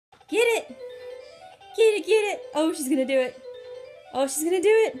Get it. Get it, get it. Oh, she's gonna do it. Oh, she's gonna do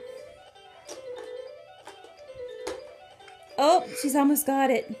it. Oh, she's almost got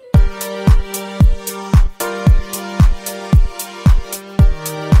it.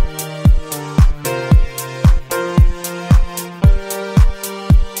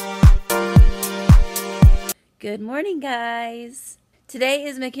 Good morning, guys. Today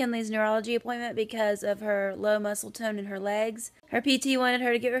is McKinley's neurology appointment because of her low muscle tone in her legs. Her PT wanted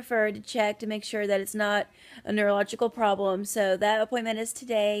her to get referred to check to make sure that it's not a neurological problem. So that appointment is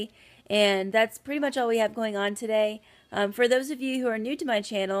today, and that's pretty much all we have going on today. For those of you who are new to my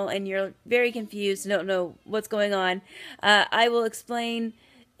channel and you're very confused and don't know what's going on, I will explain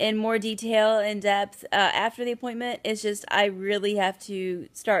in more detail, in depth, after the appointment. It's just I really have to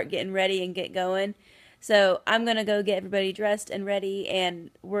start getting ready and get going. So I'm going to go get everybody dressed and ready, and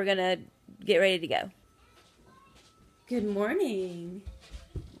we're going to get ready to go. Good morning.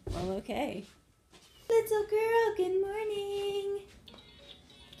 Well, okay. Little girl, good morning.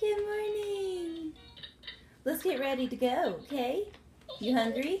 Good morning. Let's get ready to go, okay? You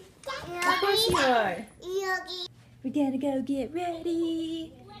hungry? Of course you are. We're going to go get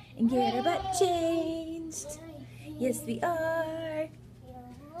ready and get our butt changed. Yes, we are.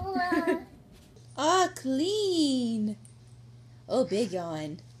 Ah, clean. Oh, big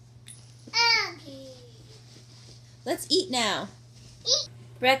yawn. Let's eat now.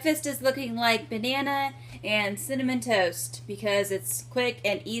 Breakfast is looking like banana and cinnamon toast because it's quick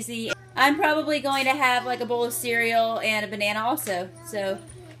and easy. I'm probably going to have like a bowl of cereal and a banana also. So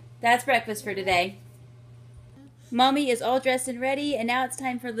that's breakfast for today. Mommy is all dressed and ready, and now it's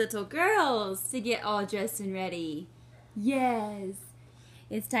time for little girls to get all dressed and ready. Yes.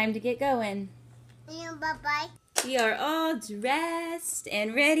 It's time to get going. Bye-bye. We are all dressed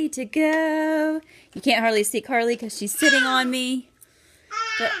and ready to go. You can't hardly see Carly because she's sitting on me.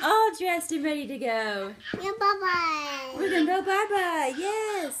 But all dressed and ready to go. Bye-bye. We're going to go bye-bye.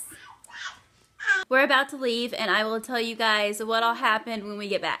 Yes. We're about to leave, and I will tell you guys what all happened when we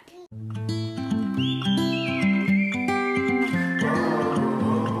get back.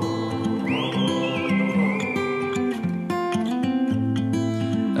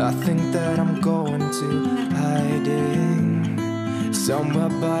 I think that I'm going to hiding somewhere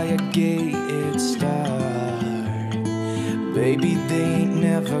by a gated star. Baby, they ain't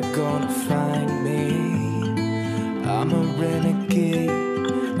never gonna find me. I'm a renegade.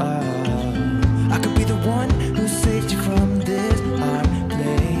 I could be the one who saved you from this hard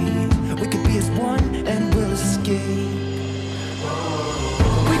place. We could be as one and we'll escape.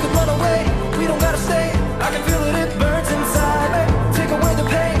 We could run away, we don't gotta stay. I can feel it, it burns inside me. Take away the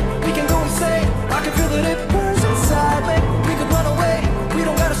pain, we can go insane. I can feel that it burns inside me. We could run away, we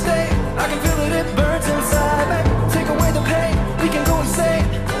don't gotta stay. I can feel that it burns inside me. Take away the pain, we can go insane.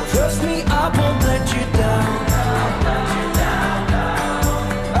 Trust me, I won't let you down.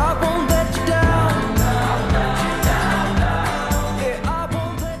 I won't let you down. Yeah, I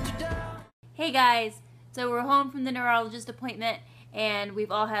won't let you down. Hey guys, so we're home from the neurologist appointment, and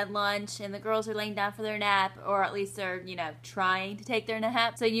we've all had lunch, and the girls are laying down for their nap, or at least they're, you know, trying to take their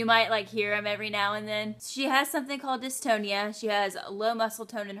nap. So you might like hear them every now and then. She has something called dystonia. She has low muscle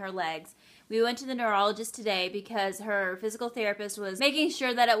tone in her legs. We went to the neurologist today because her physical therapist was making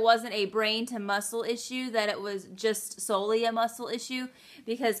sure that it wasn't a brain to muscle issue, that it was just solely a muscle issue,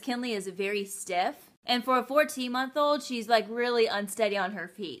 because Kinley is very stiff. And for a 14-month-old, she's like really unsteady on her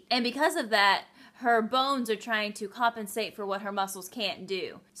feet. And because of that, her bones are trying to compensate for what her muscles can't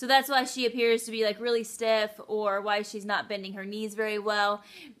do. So that's why she appears to be like really stiff, or why she's not bending her knees very well.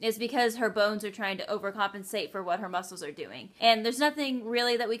 It's because her bones are trying to overcompensate for what her muscles are doing. And there's nothing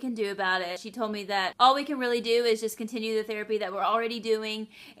really that we can do about it. She told me that all we can really do is just continue the therapy that we're already doing,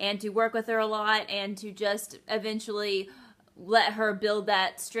 and to work with her a lot, and to just eventually let her build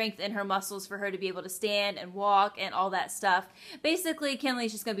that strength in her muscles for her to be able to stand and walk and all that stuff. Basically,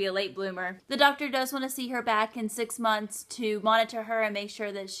 Kinley's just going to be a late bloomer. The doctor does want to see her back in 6 months to monitor her and make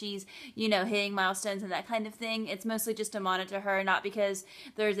sure that she's, you know, hitting milestones and that kind of thing. It's mostly just to monitor her, not because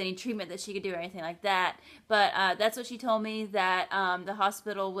there's any treatment that she could do or anything like that. But that's what she told me, that the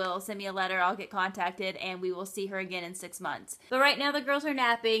hospital will send me a letter, I'll get contacted, and we will see her again in 6 months. But right now the girls are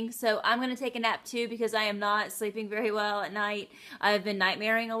napping, so I'm going to take a nap too because I am not sleeping very well at night. I've been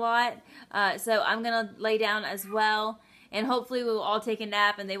nightmaring a lot, so I'm going to lay down as well. And hopefully we will all take a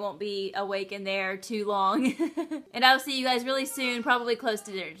nap and they won't be awake in there too long. And I'll see you guys really soon, probably close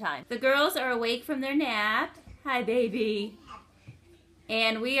to dinner time. The girls are awake from their nap. Hi, baby.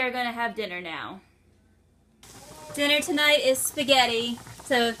 And we are going to have dinner now. Dinner tonight is spaghetti,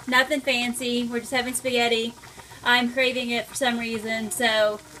 so nothing fancy. We're just having spaghetti. I'm craving it for some reason,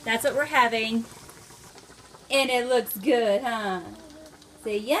 so that's what we're having. And it looks good, huh?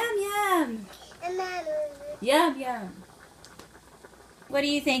 Say yum yum. Yum yum. What do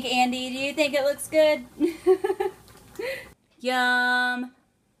you think, Andy? Do you think it looks good? Yum.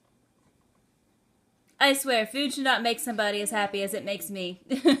 I swear, food should not make somebody as happy as it makes me.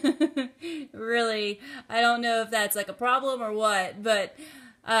 Really, I don't know if that's like a problem or what, but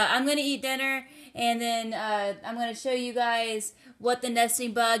I'm going to eat dinner, and then I'm going to show you guys what the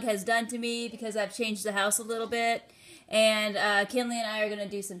nesting bug has done to me because I've changed the house a little bit, and Kinley and I are going to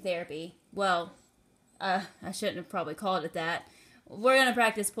do some therapy. Well, I shouldn't have probably called it that. We're going to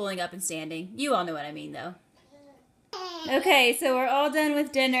practice pulling up and standing. You all know what I mean, though. Okay, so we're all done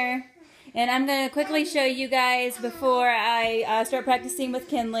with dinner. And I'm going to quickly show you guys before I start practicing with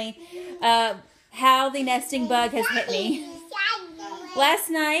Kinley how the nesting bug has hit me. Last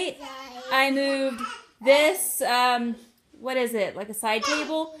night I moved this, what is it, like a side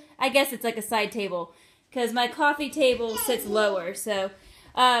table? I guess it's like a side table because my coffee table sits lower. So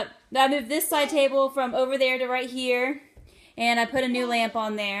I moved this side table from over there to right here, and I put a new lamp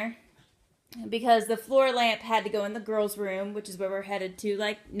on there because the floor lamp had to go in the girls' room, which is where we're headed to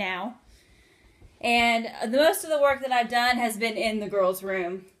like now. And most of the work that I've done has been in the girls'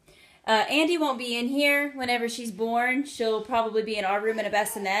 room. Andy won't be in here whenever she's born. She'll probably be in our room in a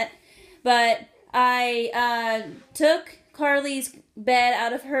bassinet. But I took Carly's bed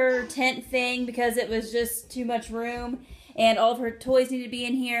out of her tent thing because it was just too much room. And all of her toys needed to be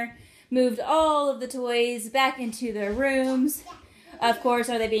in here. Moved all of the toys back into their rooms. Of course,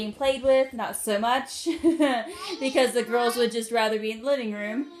 are they being played with? Not so much. Because the girls would just rather be in the living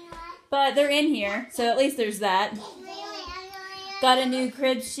room. But they're in here, so at least there's that. Got a new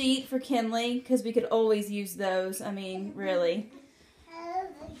crib sheet for Kinley, because we could always use those. I mean, really.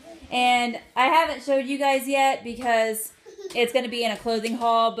 And I haven't showed you guys yet, because it's going to be in a clothing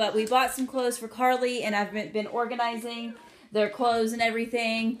haul, but we bought some clothes for Carly, and I've been organizing their clothes and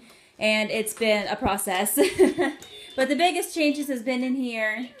everything, and it's been a process. But the biggest changes has been in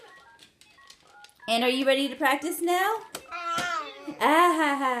here. And are you ready to practice now?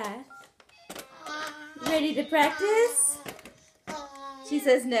 Ah. Ready to practice? She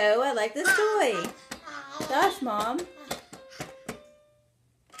says, no, I like this toy. Gosh, Mom.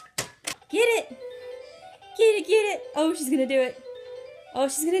 Get it. Get it, get it. Oh, she's going to do it. Oh,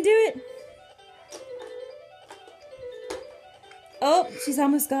 she's going to do it. Oh, she's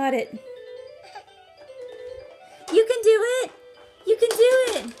almost got it. You can do it. You can do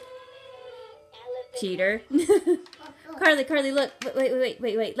it. Cheater. Carly, look.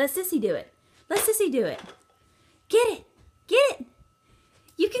 Wait. Let Sissy do it. Let Sissy do it. Get it. Get it.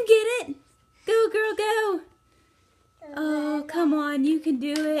 You can get it. Go, girl, go. Oh, come on. You can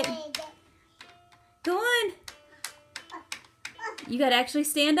do it. Go on. You got to actually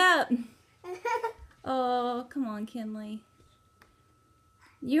stand up. Oh, come on, Kinley.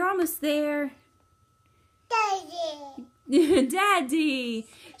 You're almost there. Daddy. Daddy.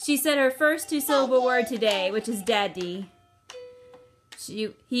 She said her first two-syllable word today, which is daddy.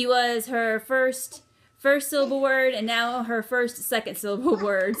 He was her first syllable word, and now her first second syllable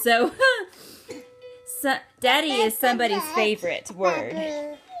word. So, daddy is somebody's favorite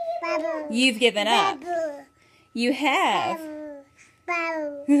word. You've given up. You have.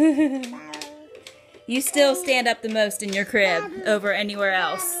 You still stand up the most in your crib over anywhere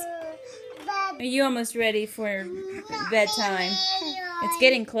else. Are you almost ready for bedtime? It's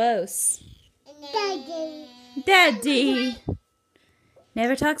getting close. Daddy.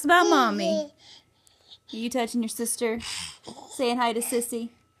 Never talks about mommy. Are you touching your sister? Saying hi to Sissy?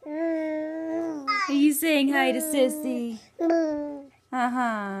 Are you saying hi to Sissy?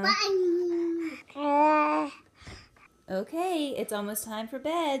 Okay, it's almost time for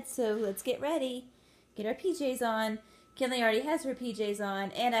bed, so let's get ready. Get our PJs on. Kinley already has her PJs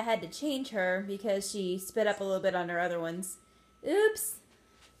on, and I had to change her because she spit up a little bit on her other ones. Oops.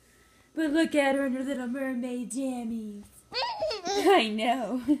 But look at her in her little mermaid jammies. I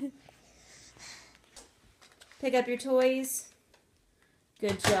know. Pick up your toys.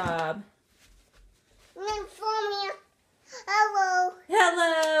 Good job. Hello.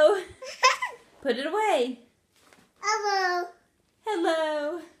 Hello. Put it away. Hello.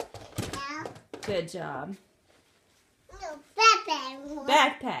 Hello. Yeah. Good job. No, backpack.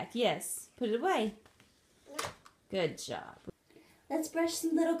 Backpack, yes. Put it away. Good job. Let's brush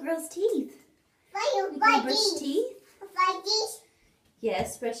some little girl's teeth. You can brush teeth? Like this?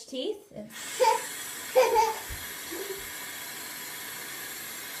 Yes, brush teeth.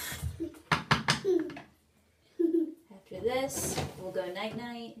 After this, we'll go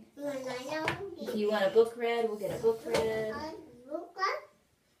night-night. No, no, no. If you want a book read, we'll get a book read.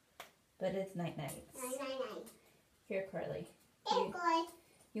 But it's night-night. No, no, no. Here, Carly. It's good.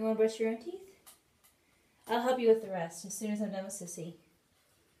 You want to brush your own teeth? I'll help you with the rest as soon as I'm done with Sissy.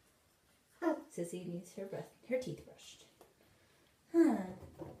 Sissy needs her teeth brushed.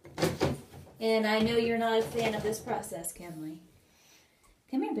 And I know you're not a fan of this process, Kimberly.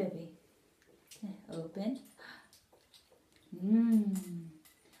 Come here, baby. Open. Open.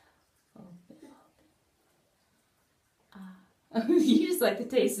 You just like the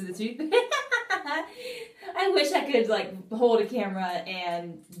taste of the tooth. I wish I could like hold a camera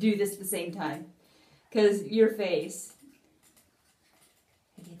and do this at the same time. Because your face.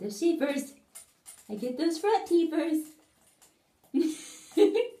 I get those teepers. I get those front teepers.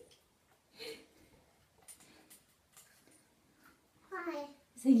 Hi.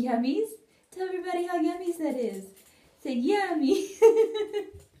 Say yummies. Tell everybody how yummies that is. Say yummy.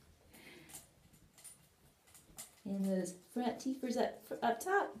 And those front teepers up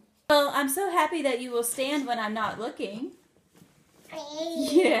top. Well, I'm so happy that you will stand when I'm not looking.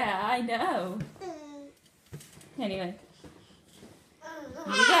 Yeah, I know. Anyway,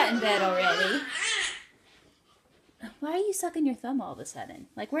 you got in bed already. Why are you sucking your thumb all of a sudden?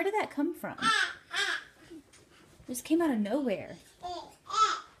 Like, where did that come from? It just came out of nowhere.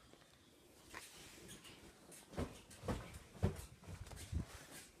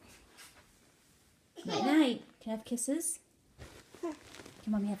 Night night. Can I have kisses? Can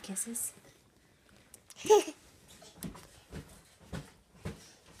Mommy have kisses?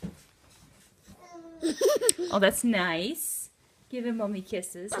 Oh, that's nice. Giving Mommy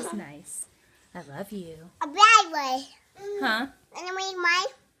kisses is nice. I love you. A bad way. Huh? And I made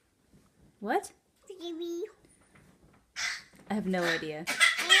mine. What? Baby. I have no idea.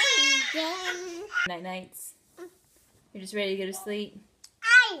 Night nights. You're just ready to go to sleep?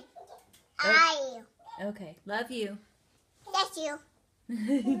 I. Okay. Love you. That's you.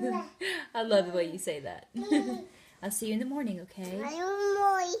 I love the way you say that. I'll see you in the morning, okay? I'm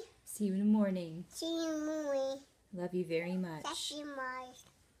See you in the morning. See you, Mommy. Love you very much. That's you,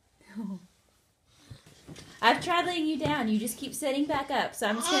 Mommy. I've tried laying you down. You just keep sitting back up. So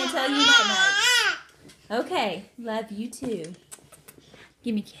I'm just going to tell you night night. Okay. Love you too.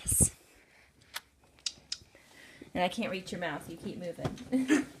 Give me a kiss. And I can't reach your mouth. You keep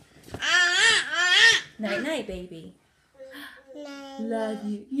moving. Night night, baby. Love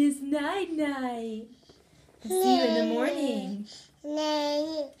you. Yes, night night. I'll see you in the morning.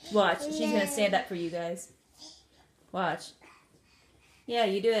 Watch. She's going to stand up for you guys. Watch. Yeah,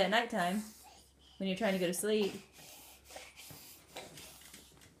 you do it at nighttime when you're trying to go to sleep.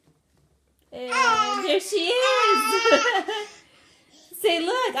 And there she is. Say,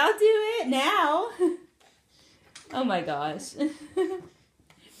 look, I'll do it now. Oh my gosh.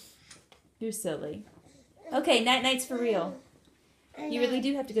 You're silly. Okay, night-nights for real. You really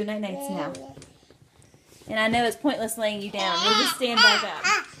do have to go night-nights now. And I know it's pointless laying you down. You'll just stand back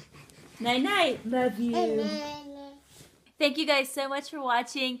up. Night-night. Love you. Thank you guys so much for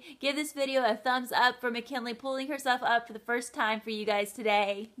watching. Give this video a thumbs up for McKinley pulling herself up for the first time for you guys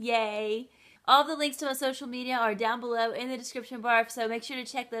today. Yay. All the links to my social media are down below in the description bar, so make sure to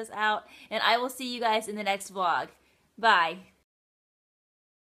check those out. And I will see you guys in the next vlog. Bye.